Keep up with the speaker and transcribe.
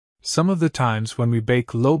Some of the times when we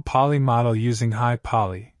bake low poly model using high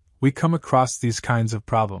poly, we come across these kinds of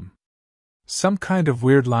problem. Some kind of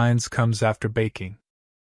weird lines comes after baking.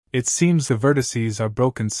 It seems the vertices are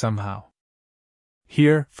broken somehow.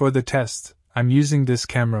 Here, for the test, I'm using this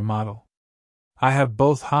camera model. I have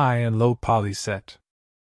both high and low poly set.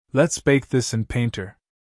 Let's bake this in Painter.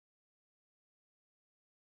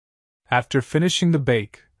 After finishing the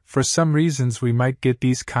bake, for some reasons we might get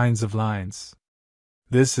these kinds of lines.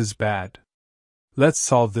 This is bad. Let's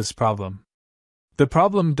solve this problem. The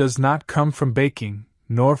problem does not come from baking,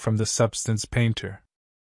 nor from the substance Painter.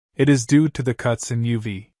 It is due to the cuts in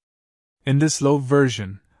UV. In this low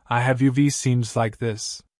version, I have UV seams like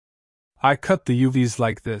this. I cut the UVs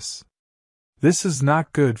like this. This is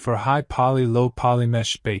not good for high poly low poly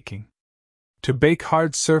mesh baking. To bake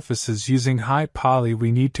hard surfaces using high poly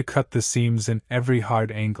we need to cut the seams in every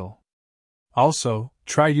hard angle. Also,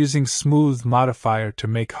 try using smooth modifier to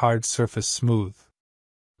make hard surface smooth.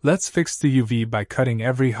 Let's fix the UV by cutting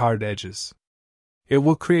every hard edges. It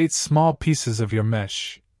will create small pieces of your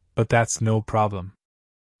mesh, but that's no problem.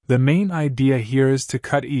 The main idea here is to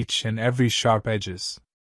cut each and every sharp edges.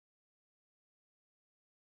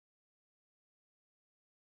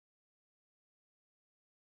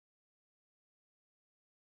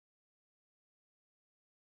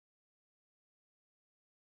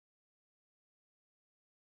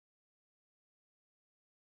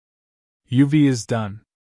 UV is done.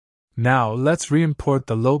 Now let's re-import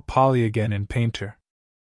the low poly again in Painter.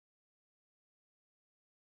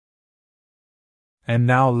 And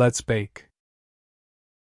now let's bake.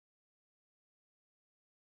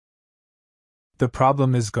 The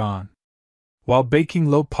problem is gone. While baking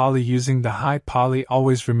low poly using the high poly,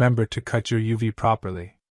 always remember to cut your UV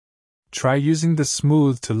properly. Try using the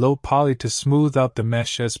smooth to low poly to smooth out the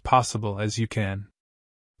mesh as possible as you can.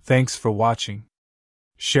 Thanks for watching.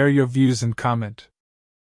 Share your views and comment.